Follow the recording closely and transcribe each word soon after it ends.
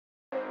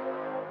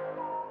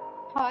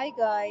Hi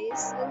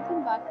guys,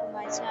 welcome back to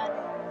my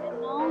channel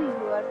and now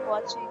you are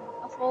watching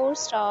a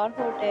 4-star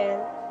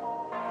hotel.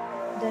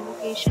 The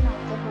location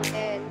of the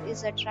hotel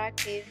is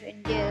attractive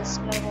and guests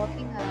are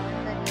walking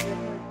around the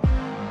neighborhood.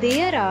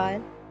 There are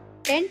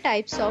 10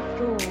 types of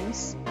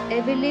rooms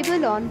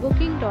available on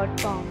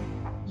booking.com.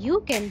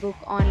 You can book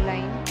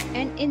online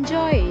and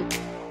enjoy it.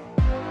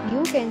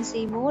 You can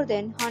see more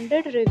than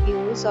 100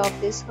 reviews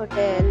of this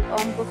hotel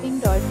on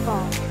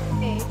booking.com.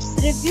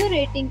 Its review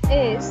rating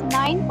is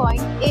 9.8.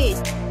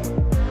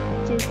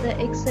 Which is the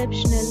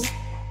exceptional.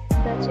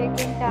 The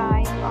check-in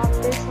time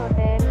of this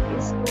hotel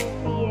is 2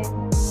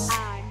 p.m.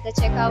 and the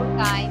checkout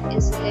time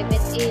is 11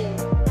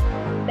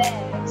 a.m.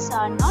 Pets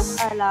are not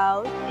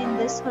allowed in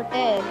this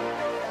hotel.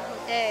 The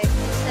hotel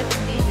accepts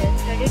major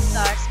credit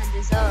cards and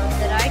reserves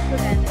the right to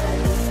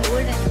temporarily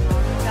hold an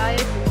amount prior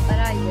to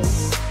arrival.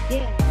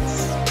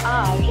 Guests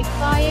are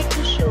required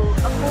to show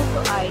a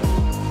photo ID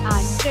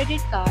and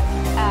credit card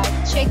at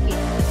check-in.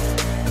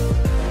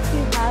 If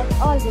you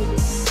have already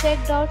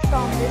checked out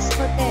from this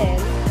hotel,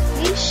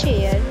 please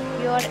share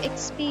your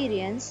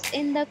experience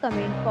in the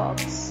comment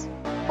box.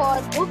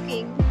 For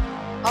booking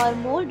or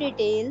more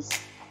details,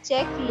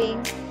 check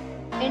link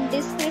in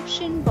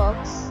description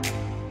box.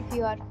 If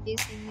you are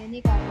facing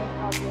any kind of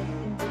problem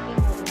in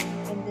booking a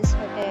room in this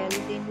hotel,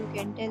 then you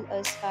can tell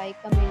us by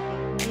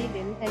commenting. We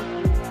will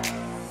help you.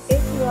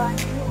 If you are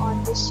new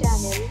on this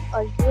channel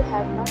or you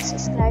have not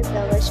subscribed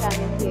our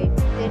channel yet,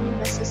 then you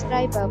must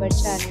subscribe our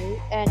channel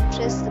and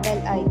press the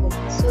bell icon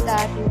so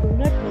that you do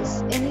not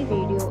miss any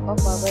video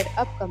of our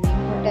upcoming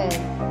hotel.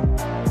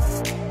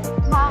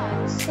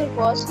 Thanks for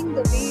watching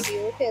the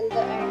video till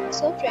the end.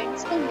 So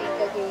friends, will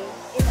meet again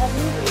in a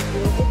new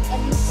video with a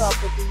new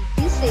property.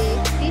 Be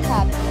safe, be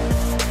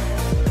happy.